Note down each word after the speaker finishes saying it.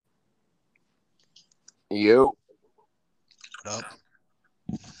You. Up.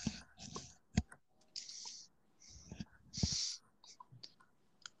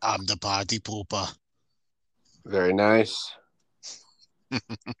 I'm the party pooper. Very nice.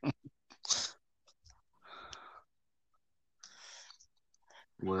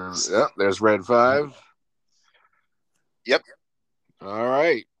 Yep, there's Red 5. Yep. All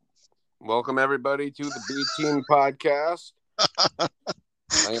right. Welcome, everybody, to the B Team podcast.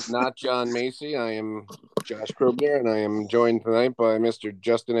 I am not John Macy. I am Josh Krubner, and I am joined tonight by Mr.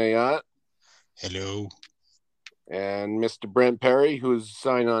 Justin Ayotte Hello. and Mr. Brent Perry, whose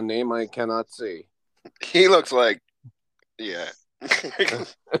sign-on name I cannot see. He looks like, yeah.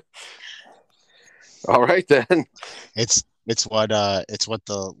 All right, then. It's what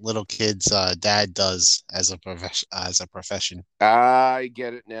the little kid's dad does as a profession. I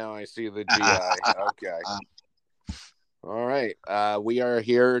get it now. I see the GI. Okay. All right. We are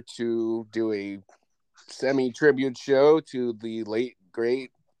here to do a semi-tribute show to the late,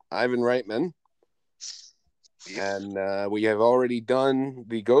 great Ivan Reitman. And we have already done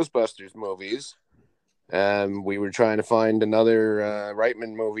the Ghostbusters movies. And we were trying to find another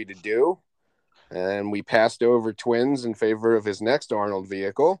Reitman movie to do. And we passed over Twins in favor of his next Arnold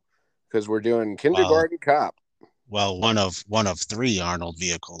vehicle because we're doing Kindergarten Cop. Well, one of three Arnold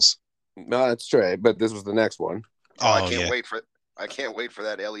vehicles. No, that's right. But this was the next one. I can't wait for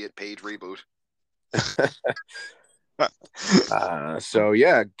that Elliot Page reboot. So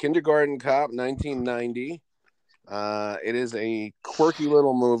yeah, Kindergarten Cop, 1990. It is a quirky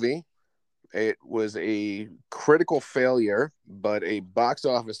little movie. It was a critical failure, but a box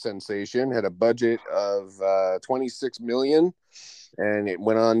office sensation. Had a budget of $26 million, and it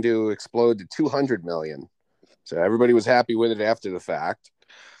went on to explode to $200 million. So everybody was happy with it after the fact.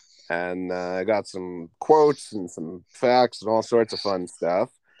 And I got some quotes and some facts and all sorts of fun stuff.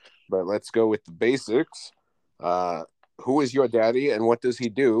 But let's go with the basics. Who is your daddy and what does he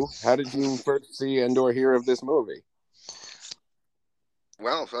do? How did you first see and/or hear of this movie?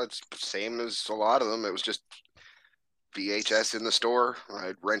 Well, it's the same as a lot of them. It was just VHS in the store.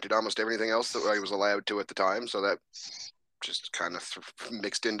 I rented almost everything else that I was allowed to at the time, so that just kind of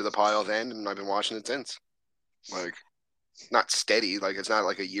mixed into the pile then, and I've been watching it since. Like, not steady, like it's not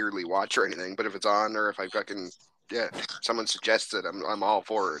like a yearly watch or anything, but if it's on or if I fucking someone suggests it, I'm all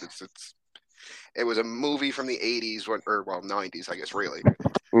for it. It was a movie from the 80s or 90s, I guess, really.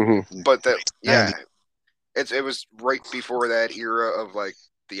 Mm-hmm. But it was right before that era of like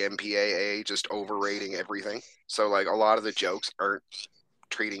the MPAA just overrating everything. So like a lot of the jokes aren't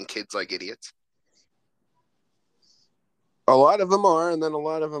treating kids like idiots. A lot of them are, and then a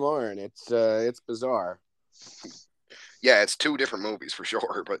lot of them aren't. It's bizarre. Yeah, it's two different movies for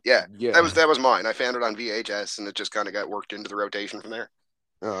sure. But yeah. That was mine. I found it on VHS, and it just kind of got worked into the rotation from there.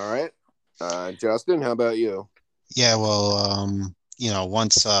 All right, Justin, how about you? Yeah, well,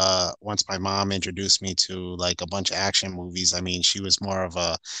 once my mom introduced me to like a bunch of action movies, I mean, she was more of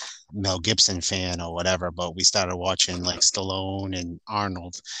a Mel Gibson fan or whatever, but we started watching like Stallone and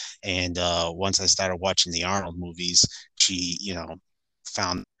Arnold. And once I started watching the Arnold movies, she,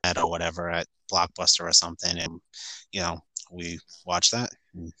 found that or whatever at Blockbuster or something, and we watched that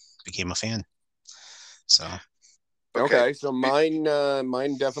and became a fan. So okay, so mine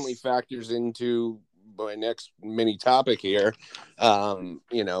definitely factors into my next mini topic here.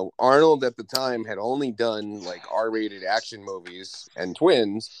 Arnold at the time had only done like R-rated action movies and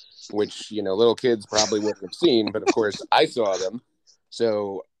Twins, which little kids probably wouldn't have seen, but of course I saw them.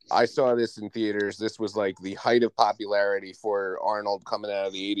 So I saw this in theaters. This was like the height of popularity for Arnold coming out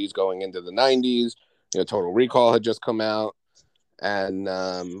of the 80s going into the 90s. Total Recall had just come out. And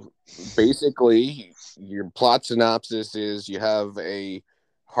basically, your plot synopsis is you have a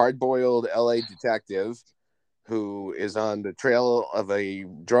hard-boiled LA detective who is on the trail of a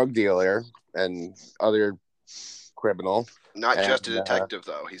drug dealer and other criminal. Not just a detective,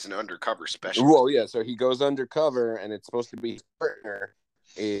 though. He's an undercover specialist. Well, yeah, so he goes undercover, and it's supposed to be his partner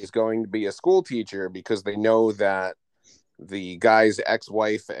is going to be a school teacher because they know that the guy's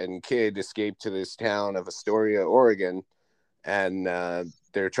ex-wife and kid escaped to this town of Astoria, Oregon, and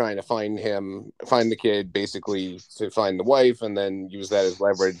they're trying to find the kid, basically to find the wife, and then use that as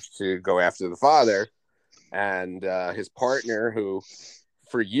leverage to go after the father. And his partner, who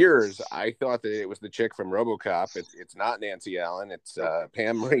for years I thought that it was the chick from RoboCop. It's not Nancy Allen. It's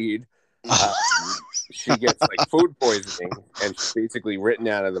Pam Reed. She gets like food poisoning, and she's basically written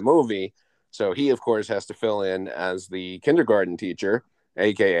out of the movie. So he, of course, has to fill in as the kindergarten teacher,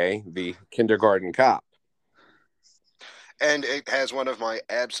 aka the kindergarten cop. And it has one of my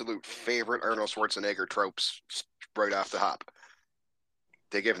absolute favorite Arnold Schwarzenegger tropes right off the hop.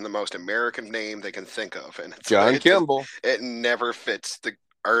 They give him the most American name they can think of, and it's John Kimball. It never fits the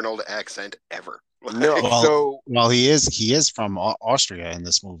Arnold accent ever. No, well, he is from Austria in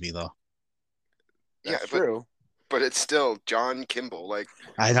this movie, though. That's true. But it's still John Kimball. Like,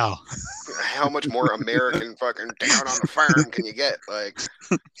 I know. How much more American fucking down on the farm can you get? Like,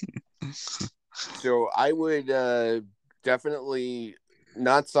 so I would definitely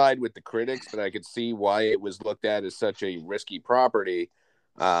not side with the critics, but I could see why it was looked at as such a risky property.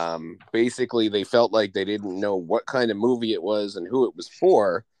 Basically, they felt like they didn't know what kind of movie it was and who it was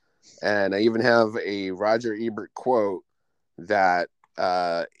for. And I even have a Roger Ebert quote that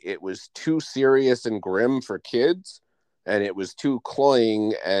it was too serious and grim for kids, and it was too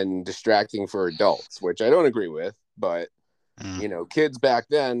cloying and distracting for adults, which I don't agree with. But, you know, kids back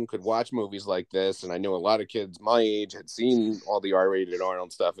then could watch movies like this, and I know a lot of kids my age had seen all the R-rated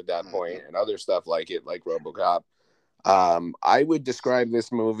Arnold stuff at that point and other stuff like it, like RoboCop. I would describe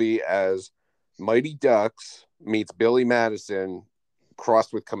this movie as Mighty Ducks meets Billy Madison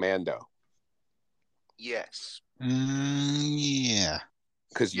crossed with Commando. Yes. Yeah.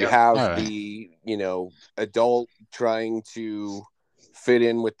 Because you have the, you know, adult trying to fit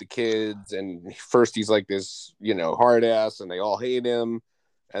in with the kids, and first he's like this, you know, hard ass, and they all hate him,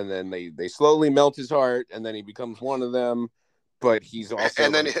 and then they slowly melt his heart, and then he becomes one of them, but he's also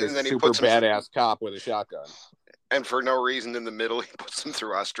and then super badass cop with a shotgun. And for no reason in the middle, he puts him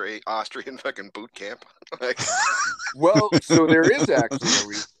through Austrian fucking boot camp. Like... Well, so there is actually a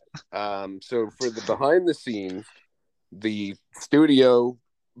reason. So for the behind the scenes, the studio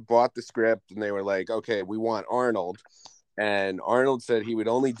bought the script and they were like, okay, we want Arnold. And Arnold said he would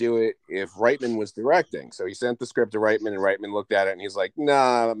only do it if Reitman was directing. So he sent the script to Reitman, and Reitman looked at it and he's like,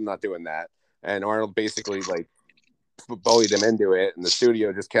 nah, I'm not doing that. And Arnold basically like bullied him into it, and the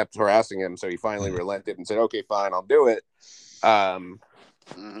studio just kept harassing him. So he finally relented and said, okay, fine, I'll do it.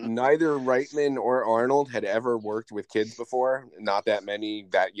 Neither Reitman or Arnold had ever worked with kids before. Not that many,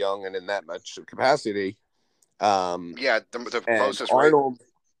 that young, and in that much capacity. The closest Arnold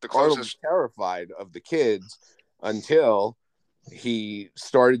was terrified of the kids until he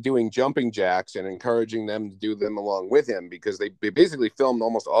started doing jumping jacks and encouraging them to do them along with him, because they basically filmed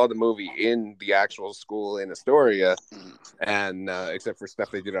almost all the movie in the actual school in Astoria, and except for stuff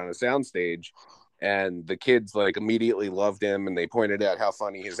they did on a soundstage. And the kids like immediately loved him, and they pointed out how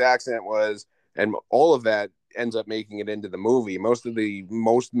funny his accent was, and all of that ends up making it into the movie. Most of the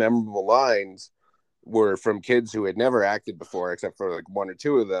most memorable lines were from kids who had never acted before, except for like one or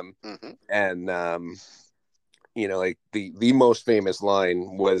two of them. And you know, like the most famous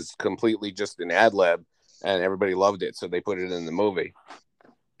line was completely just an ad lib, and everybody loved it, so they put it in the movie.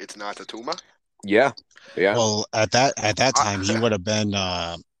 It's not a tumor. Yeah. Well, at that time, he would have been.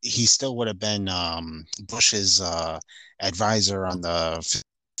 He still would have been Bush's advisor on the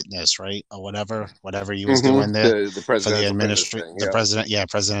fitness, right, or whatever he was doing there the for the administration,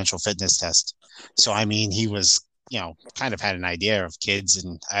 presidential fitness test. So I mean, he was, you know, kind of had an idea of kids,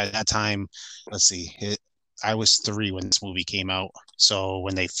 and at that time, let's see, I was 3 when this movie came out. So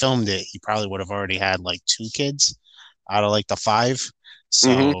when they filmed it, he probably would have already had like 2 kids out of like the 5.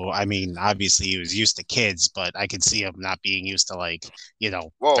 So, I mean, obviously he was used to kids, but I could see him not being used to, like, you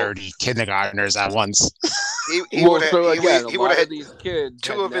know, 30 kindergartners at once. He would have had these kids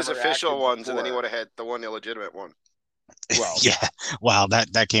 2 of his official ones, and then he would have had the one illegitimate one. Well, yeah. Wow,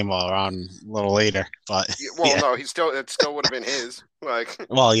 that came around a little later, but no, it still would have been his. Like,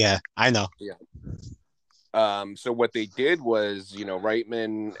 well, yeah, I know. Yeah. So what they did was, you know,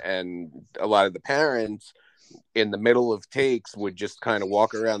 Reitman and a lot of the parents in the middle of takes would just kind of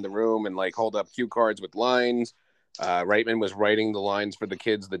walk around the room and like hold up cue cards with lines. Reitman was writing the lines for the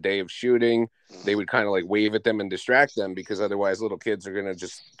kids the day of shooting. They would kind of like wave at them and distract them, because otherwise little kids are going to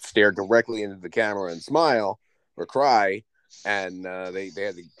just stare directly into the camera and smile or cry. And they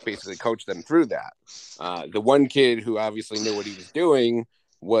had to basically coach them through that. The one kid who obviously knew what he was doing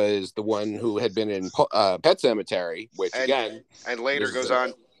was the one who had been in Pet Sematary, which and later goes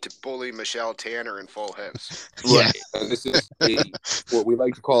on to bully Michelle Tanner in Full House. Right. And this is what we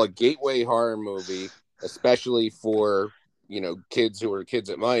like to call a gateway horror movie, especially for, you know, kids who are kids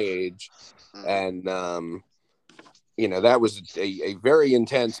at my age. And, you know, that was a very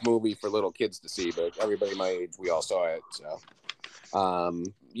intense movie for little kids to see, but everybody my age, we all saw it. So,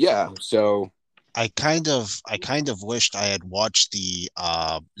 so I kind of wished I had watched the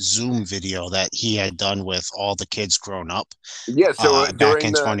Zoom video that he had done with all the kids grown up. Yeah, so back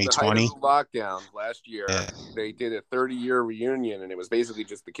in the 2020 lockdown last year, they did a 30-year reunion, and it was basically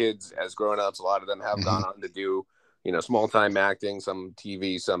just the kids as grown-ups. A lot of them have gone on to do, you know, small-time acting, some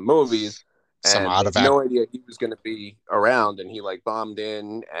TV, some movies. Some and out they of had act. no idea he was going to be around. And he like bombed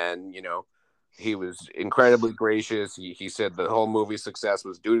in, and he was incredibly gracious. He said the whole movie's success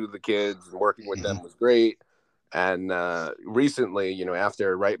was due to the kids, and working with them was great. And recently,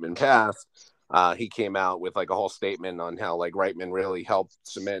 after Reitman passed, he came out with like a whole statement on how like Reitman really helped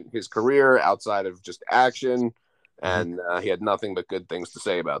cement his career outside of just action, and he had nothing but good things to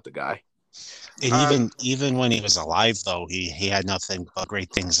say about the guy. And even when he was alive, though, he had nothing but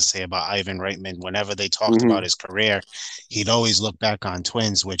great things to say about Ivan Reitman. Whenever they talked about his career, he'd always look back on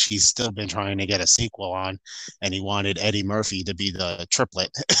Twins, which he's still been trying to get a sequel on, and he wanted Eddie Murphy to be the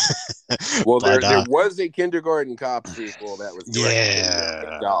triplet. Well, But there was a Kindergarten Cop sequel that was directed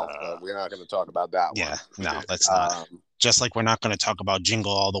yeah, himself, but we're not going to talk about that one. yeah, no, let's not. Just like we're not going to talk about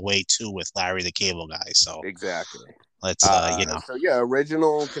Jingle All the Way 2 with Larry the Cable Guy. So exactly. let's So yeah,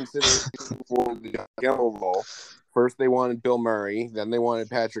 original consideration for the John Gemmell role. First they wanted Bill Murray, then they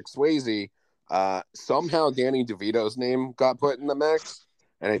wanted Patrick Swayze. Somehow Danny DeVito's name got put in the mix,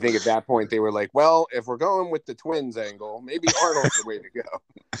 and I think at that point they were like, well, if we're going with the Twins angle, maybe Arnold's the way to go.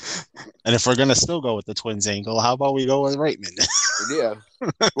 And if we're gonna still go with the Twins angle, how about we go with Reitman? Yeah.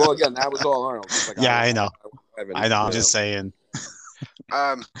 Well, again, that was all Arnold. Like, yeah, I know. I'm just know. saying.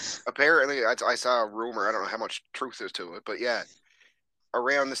 Apparently, I saw a rumor. I don't know how much truth is to it, but yeah,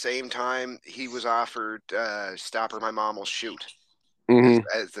 around the same time he was offered "Stop or My Mom Will Shoot"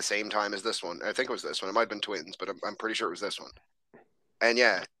 at the same time as this one. I think it was this one. It might have been Twins, but I'm pretty sure it was this one. And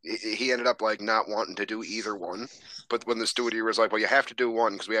yeah, he ended up like not wanting to do either one. But when the studio was like, "Well, you have to do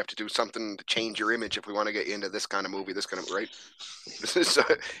one because we have to do something to change your image if we want to get you into this kind of movie, this kind of right." So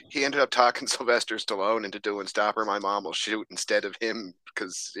he ended up talking Sylvester Stallone into doing "Stop or My Mom Will Shoot" instead of him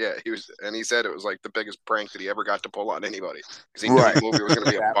because he said it was like the biggest prank that he ever got to pull on anybody because he knew the movie was going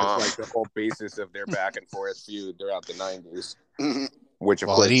to be a bomb. Was like the whole basis of their back and forth feud throughout the '90s, which of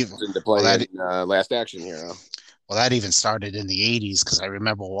Well, course comes into play in Last Action Hero. Well, that even started in the 80s because I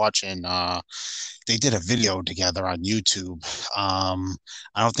remember watching, they did a video together on YouTube. I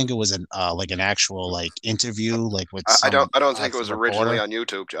don't think it was an actual like interview like with I don't think it was originally on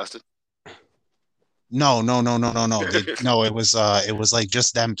YouTube, Justin. No. No, it was like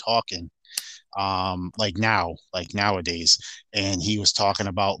just them talking. Like nowadays. And he was talking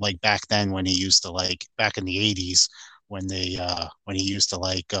about like back then when he used to like back in the 80s when he used to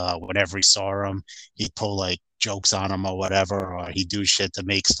like whenever he saw him, he'd pull like jokes on him or whatever, or he'd do shit to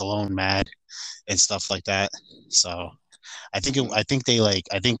make Stallone mad and stuff like that. So I think I think that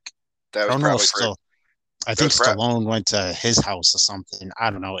was I think Stallone went to his house or something.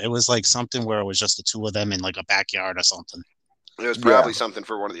 I don't know. It was like something where it was just the two of them in like a backyard or something. It was probably something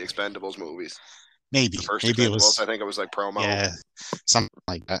for one of the Expendables movies. Maybe it was. I think it was like promo. Yeah, something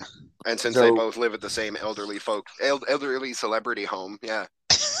like that. And since they both live at the same elderly celebrity home, yeah.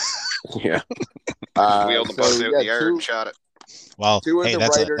 Yeah. Wheeled them both out in the air and shot it. Well, hey,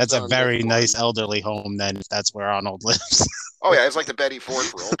 that's a very nice elderly home then, if that's where Arnold lives. Oh yeah, it's like the Betty Ford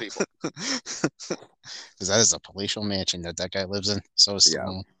for old people. Because that is a palatial mansion that guy lives in. So is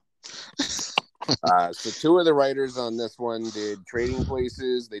Stallone. So two of the writers on this one did Trading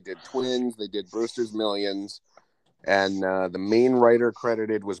Places, they did Twins, they did Brewster's Millions, and the main writer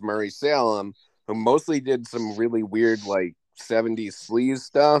credited was Murray Salem, who mostly did some really weird like 70s sleaze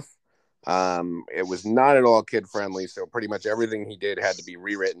stuff. It was not at all kid friendly, so pretty much everything he did had to be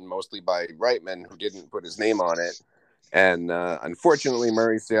rewritten, mostly by Reitman, who didn't put his name on it. And unfortunately,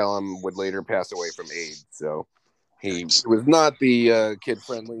 Murray Salem would later pass away from AIDS, so he was not the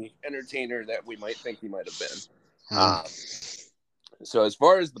kid-friendly entertainer that we might think he might have been. So as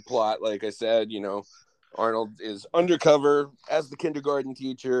far as the plot, like I said, Arnold is undercover as the kindergarten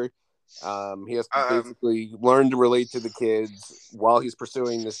teacher. He has to basically learn to relate to the kids while he's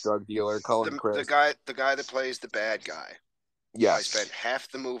pursuing this drug dealer, Cullen Chris. The guy that plays the bad guy. Yeah. I spent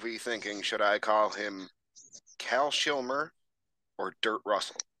half the movie thinking, should I call him Cal Kilmer or Dirt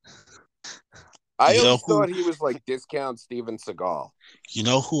Russell? I always thought he was like discount Steven Seagal. You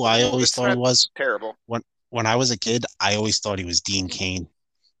know who I always thought it was? Terrible. When I was a kid, I always thought he was Dean Cain.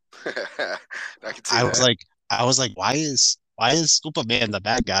 I could see that. I was like, why is Superman the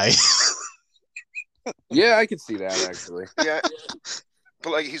bad guy? Yeah, I could see that actually. Yeah.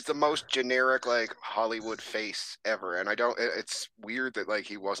 But like he's the most generic like Hollywood face ever, and it's weird that like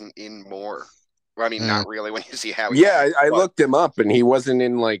he wasn't in more. Well, I mean, not really when you see how he I looked him up and he wasn't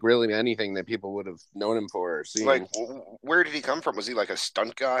in like really anything that people would have known him for or seen. Like, where did he come from? Was he like a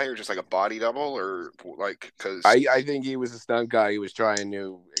stunt guy or just like a body double or like, because I think he was a stunt guy. He was trying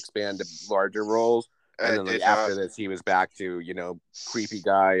to expand to larger roles. And then like after this, he was back to, you know, creepy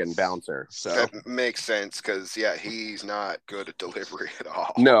guy and bouncer. So that makes sense because he's not good at delivery at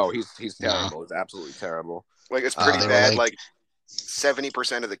all. No, he's terrible. He's absolutely terrible. Like it's pretty bad. Like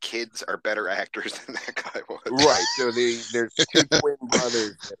 70% of the kids are better actors than that guy was. Right. So there's two twin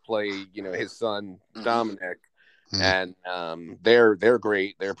brothers that play, you know, his son Dominic, and they're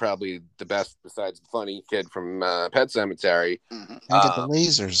great. They're probably the best besides the funny kid from Pet Sematary. And get the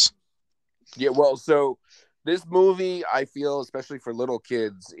lasers. Yeah. Well, so this movie, I feel, especially for little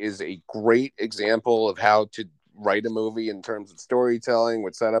kids, is a great example of how to write a movie in terms of storytelling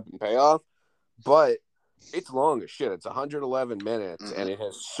with setup and payoff, but it's long as shit. It's 111 minutes, and it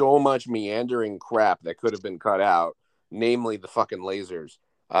has so much meandering crap that could have been cut out, namely the fucking lasers.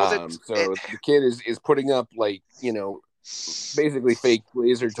 The kid is putting up, like, you know, basically fake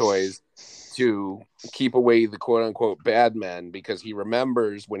laser toys to keep away the quote-unquote bad men, because he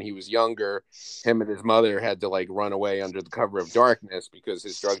remembers when he was younger, him and his mother had to, like, run away under the cover of darkness because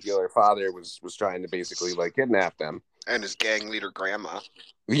his drug dealer father was trying to basically, like, kidnap them. And his gang leader grandma.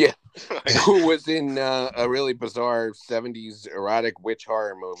 Yeah. Who was in a really bizarre 70s erotic witch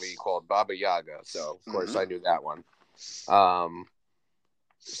horror movie called Baba Yaga. So, of course, I knew that one.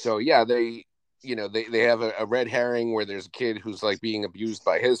 So, yeah, they have a red herring where there's a kid who's, like, being abused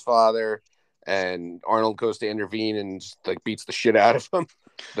by his father, and Arnold goes to intervene and just, like, beats the shit out of him.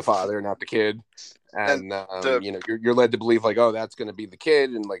 The father, not the kid. And you know, you're led to believe, like, oh, that's going to be the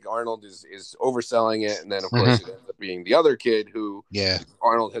kid, and, like, Arnold is overselling it, and then of course it ends up being the other kid who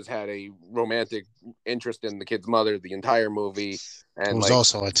Arnold has had a romantic interest in the kid's mother the entire movie, and who's like,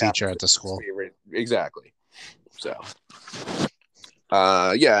 also a teacher at the school. Exactly. So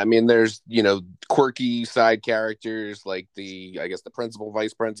yeah, I mean, there's, you know, quirky side characters like the principal,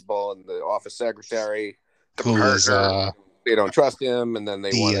 vice principal, and the office secretary who is they don't trust him, and then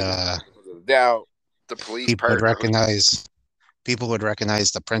they want to doubt. The police people would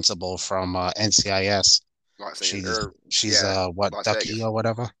recognize the principal from NCIS. She's what, Las Ducky Vegas. or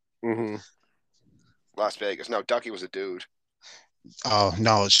whatever. Las Vegas. No, Ducky was a dude. Oh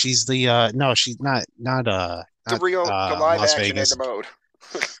no, she's the she's not the live Las action Vegas. Edna Mode.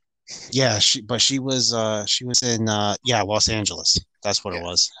 Yeah, she was in Los Angeles. That's what it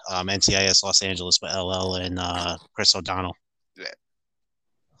was. NCIS Los Angeles, but LL and Chris O'Donnell.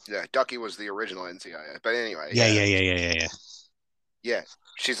 Yeah, Ducky was the original NCIS. But anyway. Yeah. Yeah,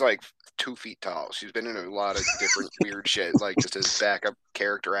 she's like 2 feet tall. She's been in a lot of different weird shit, like just as backup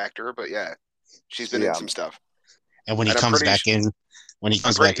character actor. But yeah, she's been in some stuff. And when he comes back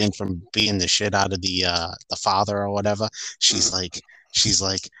in from beating the shit out of the father or whatever, she's like,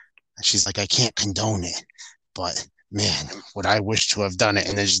 I can't condone it, but man, would I wish to have done it?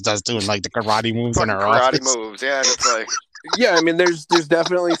 And then she does doing like the karate moves in her office. Karate moves, yeah. And it's like, yeah, I mean, there's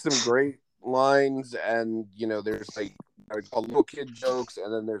definitely some great lines, and you know, there's like little kid jokes,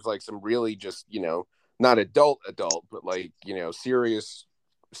 and then there's like some really just, you know, not adult, but like, you know, serious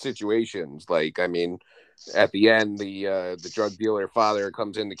situations. Like, I mean, at the end, the drug dealer father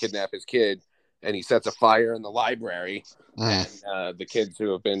comes in to kidnap his kid, and he sets a fire in the library. And the kids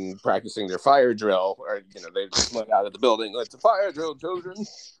who have been practicing their fire drill, or, you know, they just let out of the building. It's a fire drill, children.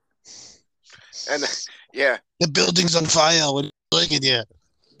 And the building's on fire. What like it? Yeah.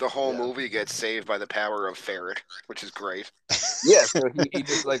 The whole movie gets saved by the power of ferret, which is great. Yeah, so he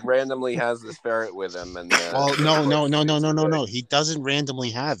just like randomly has this ferret with him, and no. He doesn't randomly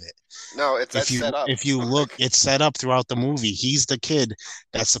have it. No, that's set up. If you look, it's set up throughout the movie. He's the kid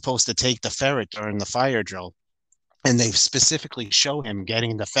that's supposed to take the ferret during the fire drill, and they specifically show him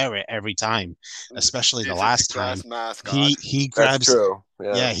getting the ferret every time, especially the last time. He grabs. That's true.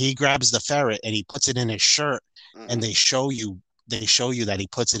 He grabs the ferret and he puts it in his shirt, and they show you that he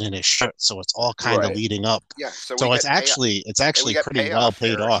puts it in his shirt, so it's all kind of leading up. Yeah, so it's actually pretty well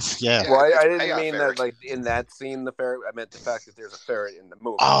paid off. Yeah. Well, I didn't mean that like in that scene the ferret. I meant the fact that there's a ferret in the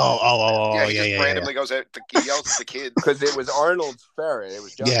movie. He just randomly goes out. He yells at the kids because it was Arnold's ferret. It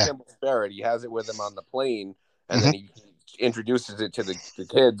was John Kimball's ferret. He has it with him on the plane, and then he introduces it to the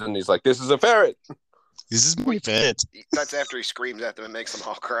kids, and he's like, "This is a ferret. This is my ferret." That's after he screams at them and makes them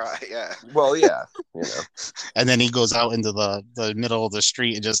all cry. Yeah. Well, yeah, you know. And then he goes out into the middle of the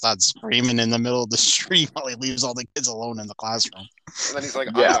street and just starts screaming in the middle of the street while he leaves all the kids alone in the classroom. And then he's like,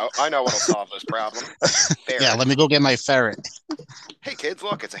 I know what'll solve this problem. Ferret. Yeah, let me go get my ferret. Hey kids,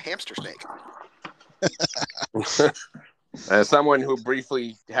 look, it's a hamster snake. As someone who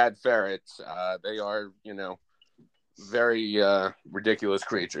briefly had ferrets, they are, you know, very ridiculous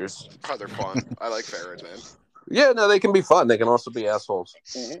creatures. Oh, they're fun. I like ferrets, man. Yeah, no, they can be fun. They can also be assholes.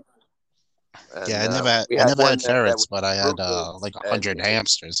 And, I never had ferrets, but I had like 100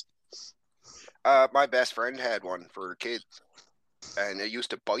 hamsters. My best friend had one for kids, and it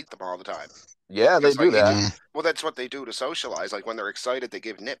used to bite them all the time. Yeah, they Because do that. well, that's what they do to socialize. Like when they're excited, they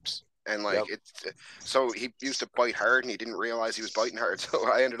give nips, and like it's so he used to bite hard, and he didn't realize he was biting hard. So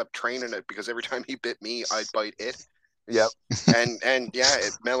I ended up training it because every time he bit me, I'd bite it. Yep. And yeah,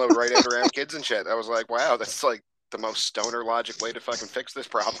 it mellowed right out around kids and shit. I was like, wow, that's like the most stoner logic way to fucking fix this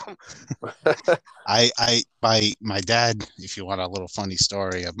problem. My dad, if you want a little funny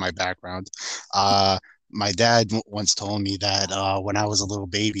story of my background, my dad once told me that when I was a little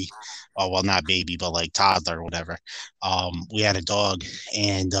baby, well, not baby, but like toddler or whatever, we had a dog,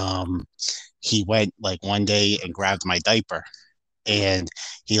 and he went like one day and grabbed my diaper, and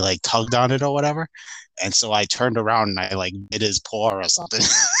he like tugged on it or whatever, and so I turned around and I like bit his paw or something,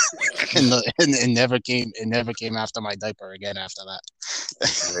 and it never came after my diaper again after that.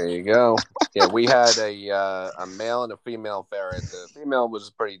 There you go. Yeah, we had a male and a female ferret. The female was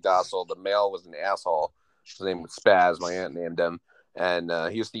pretty docile. The male was an asshole. His name was Spaz. My aunt named him, and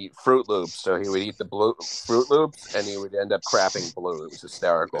he used to eat Fruit Loops. So he would eat the Fruit Loops, and he would end up crapping blue. It was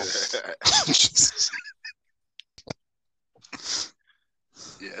hysterical.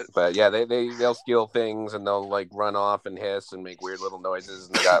 Yeah. But yeah, they'll steal things and they'll like run off and hiss and make weird little noises,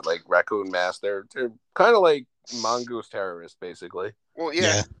 and they got like raccoon masks. They're kind of like mongoose terrorists, basically. Well,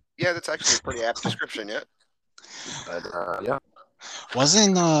 yeah, that's actually a pretty apt description. Yeah. But yeah. Was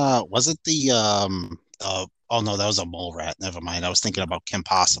it the oh no, that was a mole rat. Never mind. I was thinking about Kim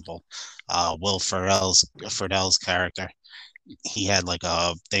Possible, Will Ferrell's character. He had like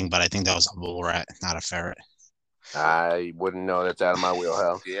a thing, but I think that was a mole rat, not a ferret. I wouldn't know. That's out of my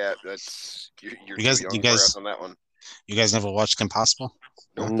wheelhouse. Yeah, that's you're You guys- too young you guys- for us on that one. You guys never watched Kim Possible?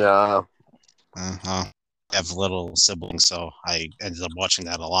 No. I have little siblings, so I ended up watching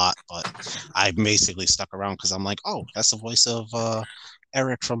that a lot. But I basically stuck around because I'm like, oh, that's the voice of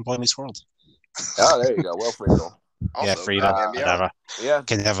Eric from Boy Meets World. Oh, there you go. Will Friedle. Yeah, Also, Frida, NBL. whatever. Yeah.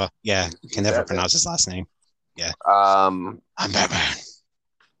 Can never pronounce his last name. Yeah. I'm Batman.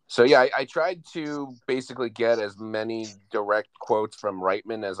 So yeah, I tried to basically get as many direct quotes from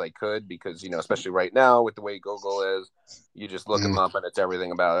Reitman as I could because, especially right now with the way Google is, you just look him up and it's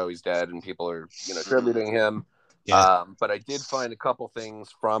everything about, oh, he's dead, and people are, attributing him. Yeah. But I did find a couple things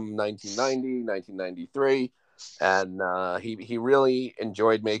from 1990, 1993, and he really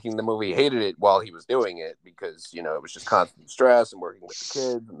enjoyed making the movie. He hated it while he was doing it because, it was just constant stress and working with the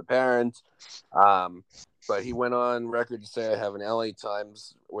kids and the parents. But he went on record to say, I have an LA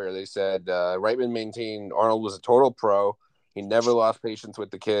Times where they said Reitman maintained Arnold was a total pro. He never lost patience with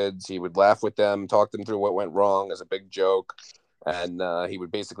the kids. He would laugh with them, talk them through what went wrong as a big joke. And he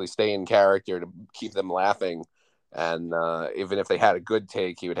would basically stay in character to keep them laughing. And even if they had a good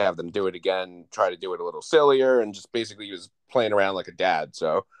take, he would have them do it again, try to do it a little sillier. And just basically he was playing around like a dad.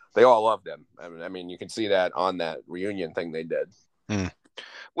 So they all loved him. I mean, you can see that on that reunion thing they did.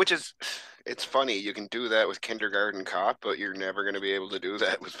 Which is, it's funny. You can do that with Kindergarten Cop, but you're never going to be able to do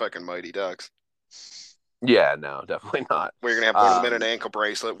that with fucking Mighty Ducks. Yeah, no, definitely not. Where you're going to have one of them in an ankle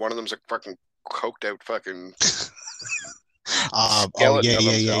bracelet, one of them's a fucking coked out fucking skeleton of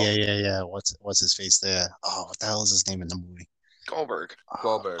himself. Yeah. What's his face there? Oh, what the hell is his name in the movie? Goldberg.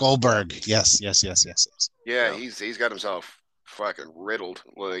 Yes. Yeah, he's got himself fucking riddled.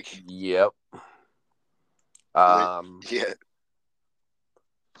 Like, yep. yeah.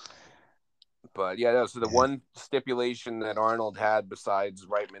 But yeah, no, so the one stipulation that Arnold had besides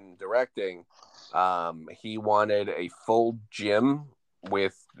Reitman directing, he wanted a full gym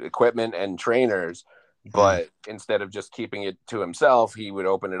with equipment and trainers, but instead of just keeping it to himself, he would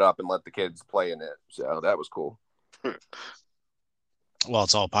open it up and let the kids play in it. So that was cool. Well,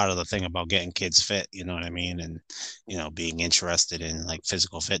 it's all part of the thing about getting kids fit, you know what I mean? And, being interested in like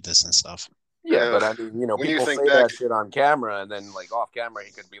physical fitness and stuff. Yeah, but I mean, people say that shit on camera, and then like off camera,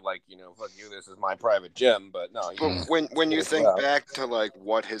 he could be like, fuck you, this is my private gym. But no, when you think back to like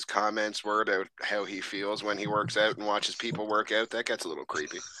what his comments were about how he feels when he works out and watches people work out, that gets a little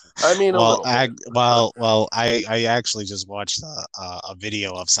creepy. I mean, I actually just watched a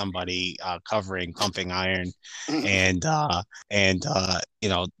video of somebody covering pumping iron, and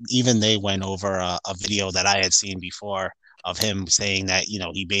even they went over a video that I had seen before of him saying that,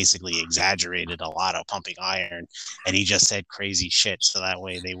 he basically exaggerated a lot of pumping iron, and he just said crazy shit. So that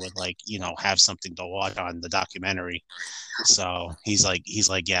way they would have something to watch on the documentary. So he's like,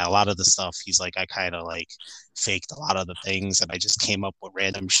 yeah, a lot of the stuff, he's like, I kind of like faked a lot of the things and I just came up with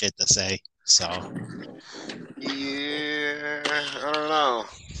random shit to say. So. Yeah, I don't know.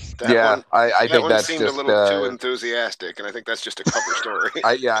 I think that seemed just a little too enthusiastic, and I think that's just a cover story.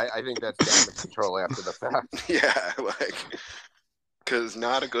 I think that's damage control after the fact. Yeah, Because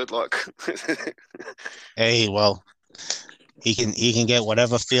not a good look. Hey, well, he can get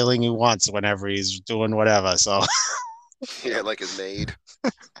whatever feeling he wants whenever he's doing whatever. So Yeah, like his maid.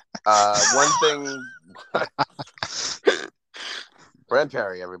 One thing, Brent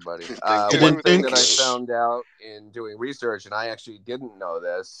Perry, everybody. One One thing that I found out in doing research, and I actually didn't know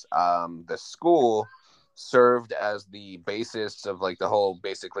this, the school served as the basis of like the whole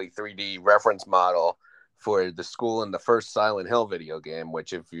basically 3D reference model for the school in the first Silent Hill video game,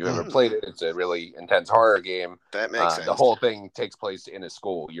 which if you ever played it, it's a really intense horror game. That makes sense. The whole thing takes place in a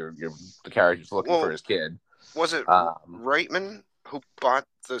school. You're the character's looking for his kid. Was it Reitman who bought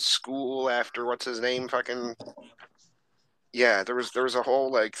the school after what's his name? Fucking yeah, there was a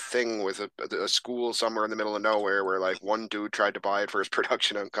whole like thing with a school somewhere in the middle of nowhere where like one dude tried to buy it for his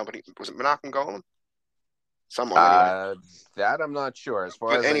production company. Was it Menachem Golem? Someone anyway. That I'm not sure. As far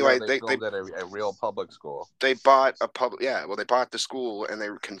But as anyway, I know, they built it a real public school. They bought a public, yeah. Well, they bought the school and they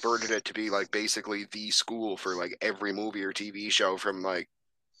converted it to be like basically the school for like every movie or TV show from like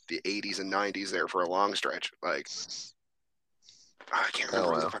the 80s and 90s there for a long stretch. Like, I can't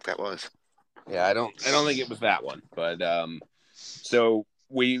remember what the fuck that was. Yeah, I don't think it was that one. But so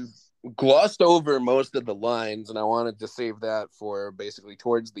we glossed over most of the lines, and I wanted to save that for basically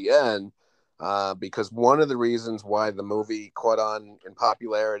towards the end. Because one of the reasons why the movie caught on in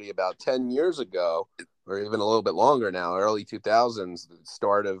popularity about 10 years ago, or even a little bit longer now, early 2000s, the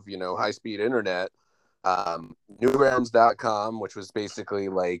start of, high-speed internet, Newgrounds.com, which was basically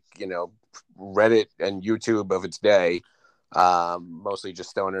like, Reddit and YouTube of its day, mostly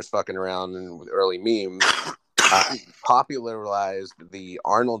just stoners fucking around and with early memes, popularized the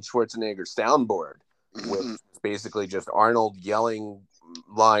Arnold Schwarzenegger soundboard, which is basically just Arnold yelling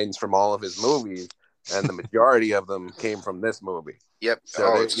lines from all of his movies, and the majority of them came from this movie. Yep.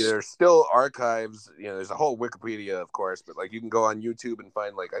 So there's still archives. There's a whole Wikipedia, of course, but like you can go on YouTube and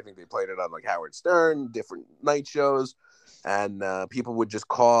find like I think they played it on like Howard Stern, different night shows, and people would just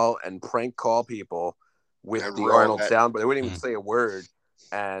call and prank call people with the Arnold sound, but they wouldn't even say a word.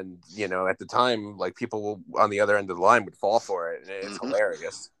 And at the time, like people on the other end of the line would fall for it, and it's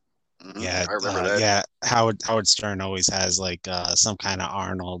hilarious. Yeah, I remember that. Yeah, Howard Stern always has like some kind of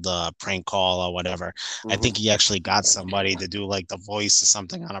Arnold prank call or whatever. I think he actually got somebody to do like the voice or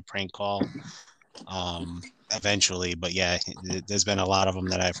something on a prank call eventually. But yeah, there's been a lot of them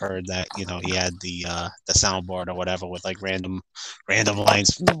that I've heard that he had the soundboard or whatever with like random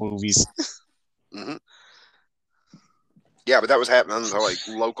lines from the movies. Yeah, but that was happening to like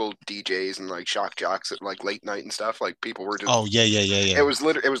local DJs and like shock jocks at like late night and stuff. Like people were just yeah. It was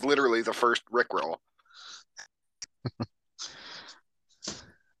literally the first Rickroll.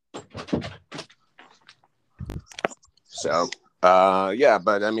 So yeah,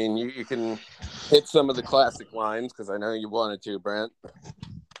 but I mean you can hit some of the classic lines because I know you wanted to, Brent.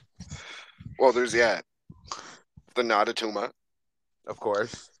 Well, there's the Nadatuma. Of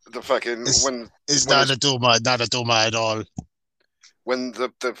course. The fucking it's not a Duma at all. When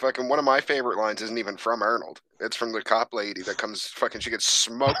the fucking one of my favorite lines isn't even from Arnold. It's from the cop lady that comes fucking. She gets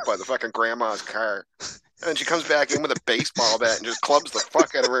smoked by the fucking grandma's car, and she comes back in with a baseball bat and just clubs the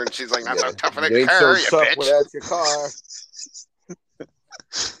fuck out of her. And she's like, "Not so tough in a car, you bitch." Without your car.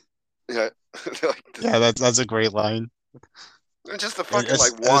 Yeah, yeah, that's a great line. And just the fucking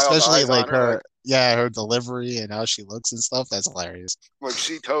like wild especially eyes like on her. her delivery and how she looks and stuff. That's hilarious. Like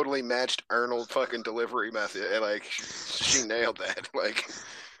she totally matched Arnold fucking delivery method. And, like she nailed that. Like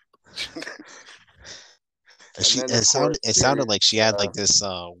it sounded like she had like this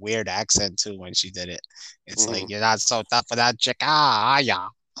weird accent too when she did it. It's like you're not so tough for that chick. Yeah.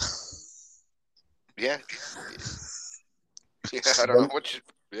 Yeah. Yeah, I don't know what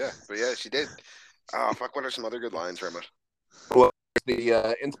but yeah, she did. Oh fuck, what are some other good lines from it? Well,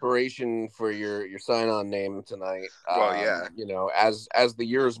 the inspiration for your sign-on name tonight. Well, yeah. As the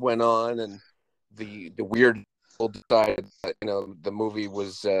years went on and the weird people decided that the movie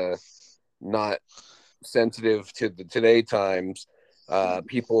was not sensitive to the today times,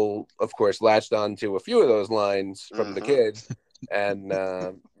 people of course latched on to a few of those lines from the kid, and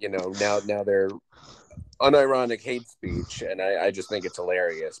now they're unironic hate speech, and I just think it's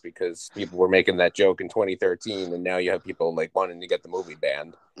hilarious because people were making that joke in 2013, and now you have people like wanting to get the movie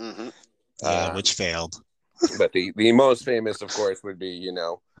banned. Which failed. But the most famous, of course, would be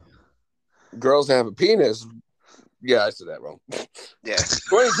girls have a penis. Yeah, I said that wrong. Yeah,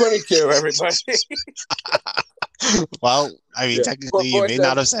 2022, everybody. Well, I mean, technically, you may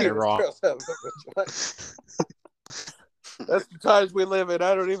not have said it wrong. That's the times we live in.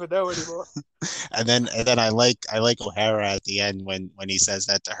 I don't even know anymore. And then I like O'Hara at the end when he says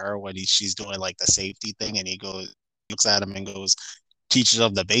that to her when she's doing like the safety thing, and he looks at him and goes, Teaches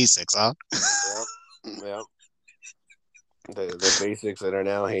them the basics, huh? Yep. Yep. The basics that are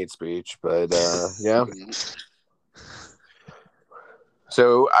now hate speech, but yeah.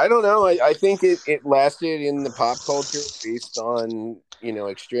 So I don't know. I think it lasted in the pop culture based on,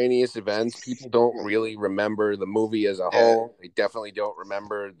 extraneous events. People don't really remember the movie as a whole. They definitely don't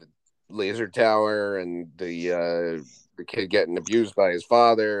remember the laser tower and the kid getting abused by his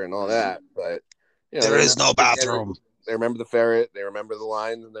father and all that. But there is no bathroom. They remember the ferret. They remember the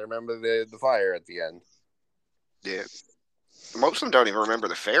lines, and they remember the fire at the end. Yeah. Most of them don't even remember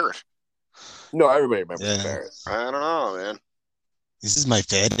the ferret. No, everybody remembers the ferret. I don't know, man. This is my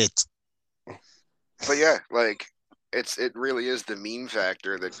ferret. But yeah, like it really is the meme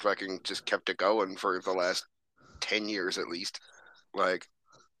factor that fucking just kept it going for the last 10 years at least. Like,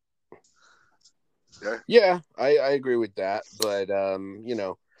 yeah, I agree with that. But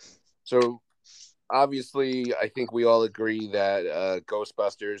so obviously, I think we all agree that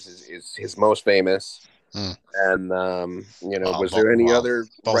Ghostbusters is his most famous. And was there any other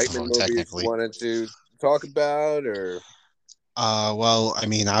Reitman movies you wanted to talk about, or? Well, I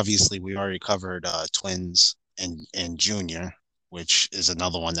mean, obviously, we already covered Twins and Junior, which is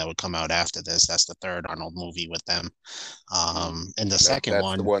another one that would come out after this. That's the third Arnold movie with them. And the second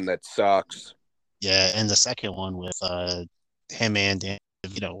one, that's the one that sucks. Yeah, and the second one with him and Dan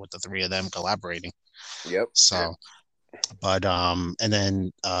DeVito, with the three of them collaborating. Yep. So, but and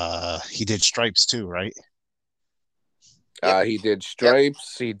then he did Stripes too, right? He did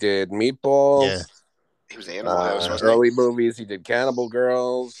Stripes. He did Meatballs. Yeah. He was Animal House, wasn't early movies. He did Cannibal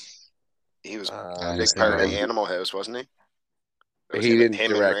Girls. He was a big part of Animal House, wasn't he? He didn't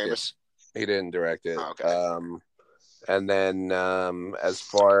direct it. He didn't direct it. Oh, okay. And then as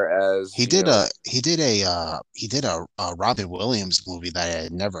far as he did a Robin Williams movie that I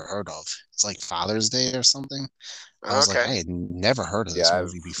had never heard of. It's like Father's Day or something. I was like, I had never heard of this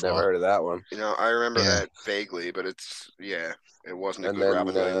movie before. Never heard of that one. I remember that vaguely, but it wasn't a good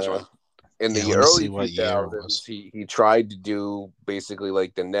Robin Williams one. In the early 2000s, he tried to do basically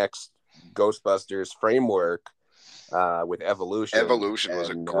like the next Ghostbusters framework with Evolution. Evolution was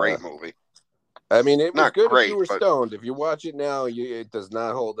a great movie. I mean, it was not good great, if you were stoned. If you watch it now, it does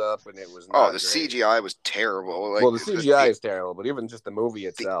not hold up, and it was not the great. CGI was terrible. Well, the CGI is terrible, but even just the movie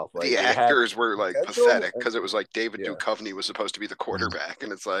itself. The actors were like pathetic because it was like David Duchovny was supposed to be the quarterback,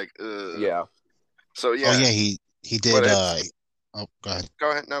 and it's like, yeah. So yeah. Oh yeah, he did. Go ahead.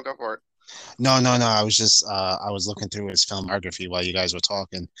 Go ahead. No, go for it. No. I was just I was looking through his filmography while you guys were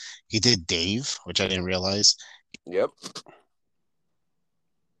talking. He did Dave, which I didn't realize. Yep.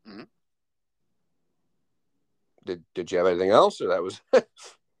 Mm-hmm. Did you have anything else, or that was?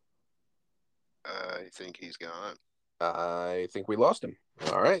 I think he's gone. I think we lost him.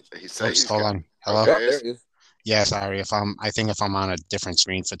 All right. Hold on. Hello. Okay, there it is. Yeah, sorry. I think if I'm on a different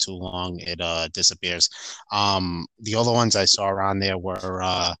screen for too long, it disappears. The other ones I saw around there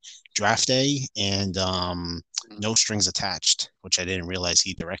were Draft Day and No Strings Attached, which I didn't realize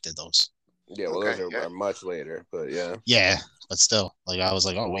he directed those. Yeah, well, those are much later, but yeah. Yeah, but still, like I was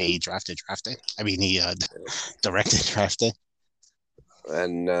like, oh wait, he directed Draft Day. I mean, he directed Draft Day.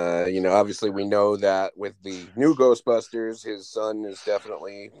 And obviously, we know that with the new Ghostbusters, his son is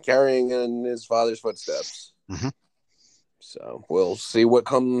definitely carrying in his father's footsteps. Mm-hmm. So we'll see what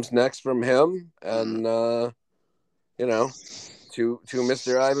comes next from him, and to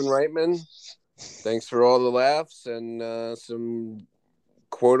Mr. Ivan Reitman, thanks for all the laughs and some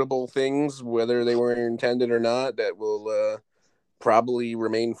quotable things, whether they were intended or not, that will probably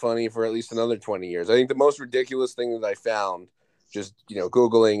remain funny for at least another 20 years. I think the most ridiculous thing that I found, just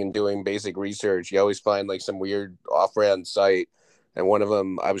Googling and doing basic research, you always find like some weird off-brand site, and one of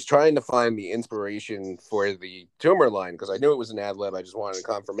them, I was trying to find the inspiration for the tumor line because I knew it was an ad lib. I just wanted a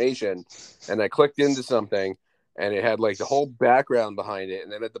confirmation, and I clicked into something, and it had like the whole background behind it,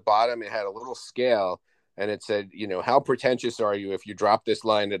 and then at the bottom it had a little scale, and it said, how pretentious are you if you drop this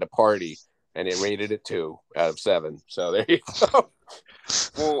line at a party? And it rated it 2 out of 7. So there you go.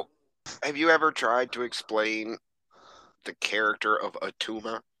 Well, have you ever tried to explain the character of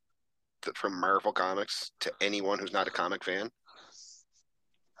Atuma from Marvel Comics to anyone who's not a comic fan?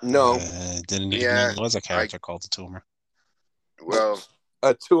 No. Didn't even know there was a character called Atuma. Well,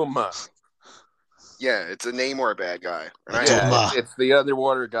 Atuma. Yeah, it's a Namor bad guy. And it's the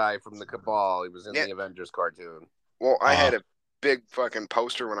underwater guy from the Cabal. He was in the Avengers cartoon. Well, I had a big fucking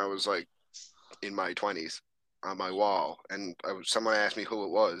poster when I was like in my 20s on my wall, and someone asked me who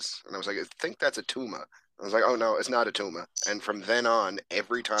it was, and I was like, I think that's Atuma. I was like, oh no, it's not Atuma. And from then on,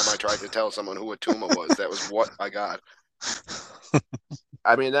 every time I tried to tell someone who Atuma was, that was what I got.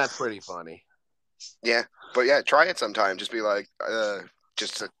 I mean, that's pretty funny. Yeah, but yeah, try it sometime. Just be like,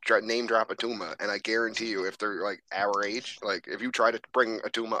 just to name drop Atuma, and I guarantee you, if they're like our age, like if you try to bring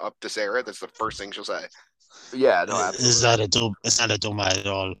Atuma up to Sarah, that's the first thing she'll say. Yeah, no, It's absolutely. it's not a Duma at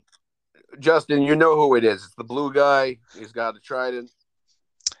all. Justin, you know who it is. It's the blue guy. He's got a trident.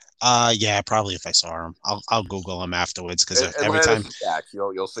 Yeah, probably if I saw him, I'll Google him afterwards because every time, Atlantis attacks.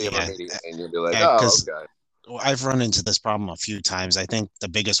 You'll see him yeah, immediately, and you'll be like, yeah, oh, because okay. I've run into this problem a few times. I think the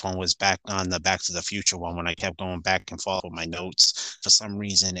biggest one was back on the Back to the Future one when I kept going back and forth with my notes. For some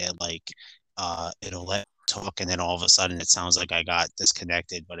reason, it'll let me talk, and then all of a sudden it sounds like I got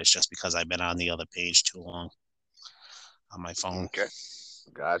disconnected, but it's just because I've been on the other page too long on my phone. Okay.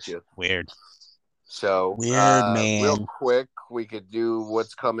 Gotcha. Weird. So, Weird, real man. quick, we could do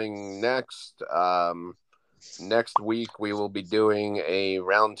what's coming next. Next week, we will be doing a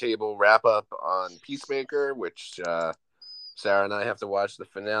roundtable wrap up on Peacemaker, which Sarah and I have to watch the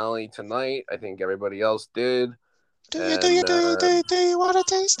finale tonight. I think everybody else did. Do you, do you, And do you, do you, do you want to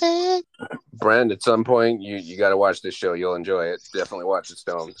taste it? Brent, at some point, you got to watch this show. You'll enjoy it. Definitely watch it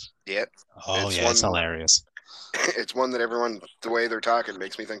stoned. Yeah. Oh, It's yeah, it's one. hilarious. It's one that everyone, the way they're talking,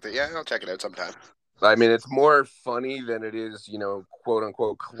 makes me think that I'll check it out sometime. I mean, it's more funny than it is, quote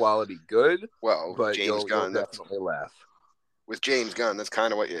unquote quality good. Well, But James you'll Gunn, definitely laugh. with James Gunn, that's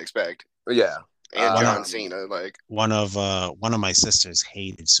kind of what you expect. Yeah. And One John of Cena, like one of my sisters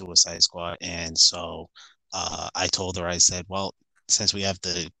hated Suicide Squad, and so I told her, I said, well, since we have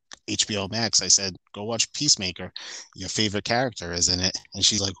the HBO Max, I said, go watch Peacemaker. Your favorite character is in it, and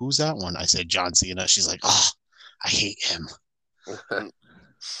she's like, who's that one? I said, John Cena. She's like, oh, I hate him.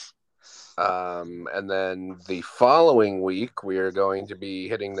 And then the following week, we are going to be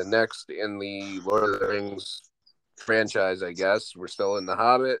hitting the next in the Lord of the Rings franchise, I guess. We're still in The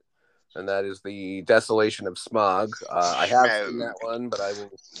Hobbit, and that is the Desolation of Smog. I have seen that one, but I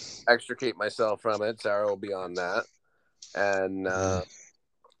will extricate myself from it. Sarah will be on that. And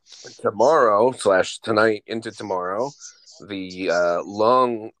tomorrow / tonight into tomorrow, the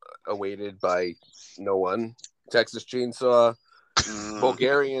long awaited by no one Texas Chainsaw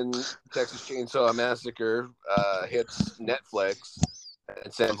Bulgarian Texas Chainsaw Massacre hits Netflix.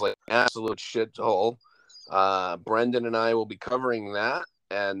 It sounds like an absolute shithole. Brendan and I will be covering that,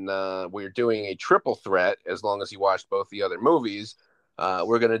 and we're doing a triple threat as long as you watched both the other movies.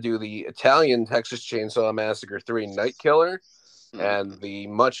 We're going to do the Italian Texas Chainsaw Massacre 3 Night Killer, and the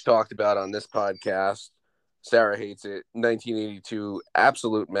much talked about on this podcast, Sarah hates it, 1982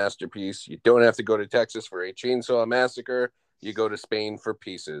 absolute masterpiece. You don't have to go to Texas for a chainsaw massacre. You go to Spain for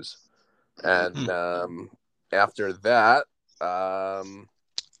pieces. And after that, well,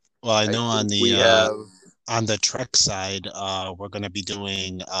 I know have on the Trek side, we're going to be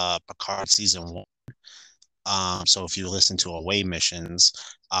doing Picard season 1. So if you listen to Away Missions,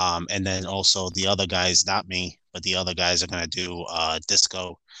 and then also the other guys, not me, but the other guys are going to do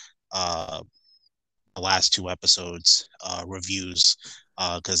Disco, the last 2 episodes reviews,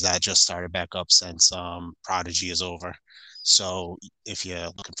 because that just started back up since Prodigy is over. So if you're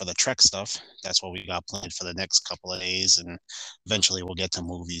looking for the Trek stuff, that's what we got planned for the next couple of days, and eventually we'll get to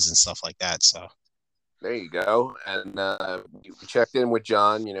movies and stuff like that. So there you go. And we checked in with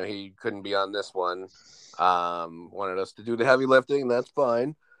John. He couldn't be on this one. Wanted us to do the heavy lifting. That's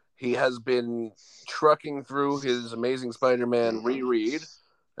fine. He has been trucking through his Amazing Spider-Man reread,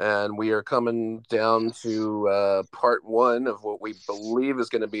 and we are coming down to part 1 of what we believe is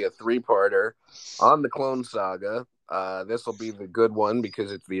going to be a 3-parter on the Clone Saga. This will be the good one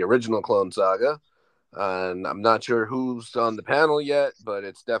because it's the original Clone Saga. And I'm not sure who's on the panel yet, but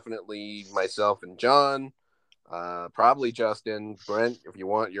it's definitely myself and John. Probably Justin. Brent, if you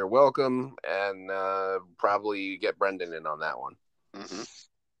want, you're welcome. And probably get Brendan in on that one. Mm-hmm.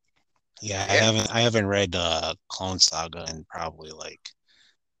 Yeah, I haven't read Clone Saga in probably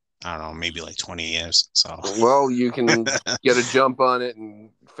I don't know, maybe 20 years. So well, you can get a jump on it and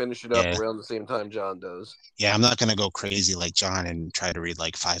finish it up yeah. around the same time John does. Yeah, I'm not gonna go crazy like John and try to read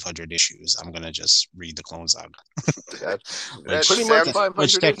 500 issues. I'm gonna just read the Clone Saga. That's pretty much 500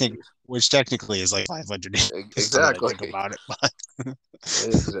 issues. Which technically is 500 issues. Exactly. Think about it, but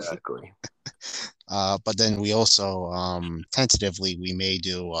exactly. But then we also tentatively we may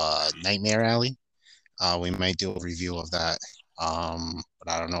do Nightmare Alley. We might do a review of that. But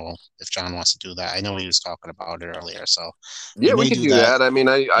I don't know if John wants to do that. I know he was talking about it earlier, so yeah, we can do that. I mean,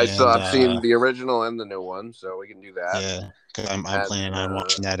 I've seen the original and the new one, so we can do that. Yeah, because I'm planning on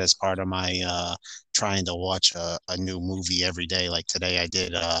watching that as part of my trying to watch a new movie every day. Like today, I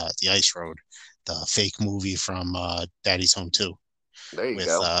did The Ice Road, the fake movie from Daddy's Home 2. There you with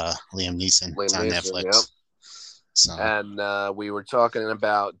go. Liam Neeson. It's on Netflix. Yep. So and we were talking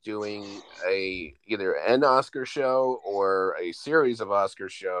about doing either an Oscar show or a series of Oscar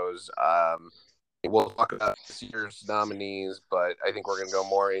shows. We'll talk about this year's nominees, but I think we're going to go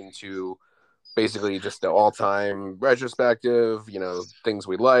more into basically just the all-time retrospective, things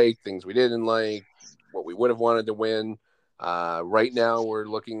we liked, things we didn't like, what we would have wanted to win. Right now we're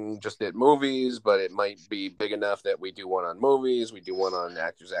looking just at movies, but it might be big enough that we do one on movies, we do one on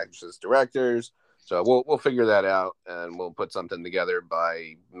actors, actresses, directors. So we'll figure that out, and we'll put something together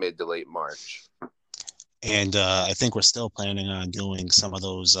by mid to late March. And I think we're still planning on doing some of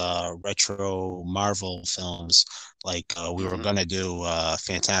those retro Marvel films. Like we were going to do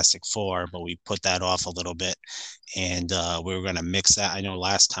Fantastic Four, but we put that off a little bit. And we were going to mix that. I know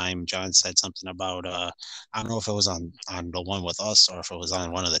last time John said something about, I don't know if it was on the one with us or if it was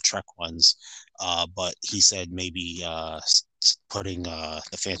on one of the Trek ones, but he said maybe putting the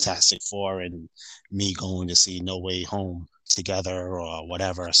Fantastic Four and me going to see No Way Home together or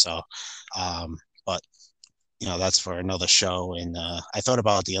whatever. So, but that's for another show. And I thought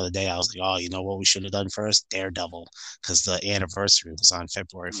about it the other day. I was like, oh, you know what we should have done first? Daredevil, because the anniversary was on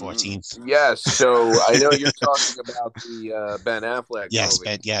February 14th. Yes. So I know you're talking about the Ben Affleck yes,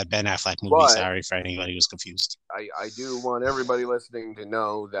 movie. Ben Affleck movie. But sorry for anybody who's confused. I do want everybody listening to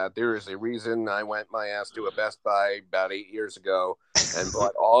know that there is a reason I went my ass to a Best Buy about 8 years ago and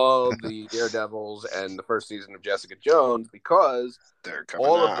bought all the Daredevils and the first season of Jessica Jones, because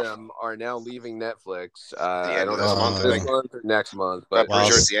all of them are now leaving Netflix. I don't know this month or next month, but I'm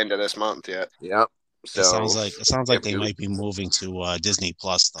sure at the end of this month. Yeah. So it sounds like they might be moving to Disney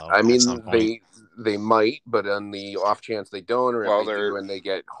Plus, though. I mean, they might, but on the off chance they don't, or if they do and they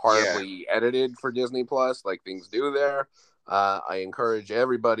get horribly edited for Disney Plus, like things do there, I encourage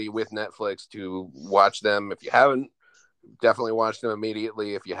everybody with Netflix to watch them. If you haven't, definitely watch them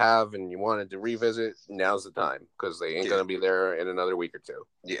immediately. If you have and you wanted to revisit, now's the time, because they ain't going to be there in another week or two.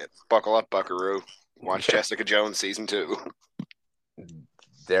 Yeah, buckle up, buckaroo. Watch Jessica Jones season 2.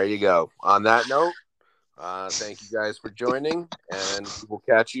 There you go. On that note, thank you guys for joining, and we'll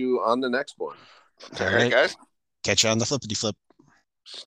catch you on the next one. All right, guys. Catch you on the flippity flip.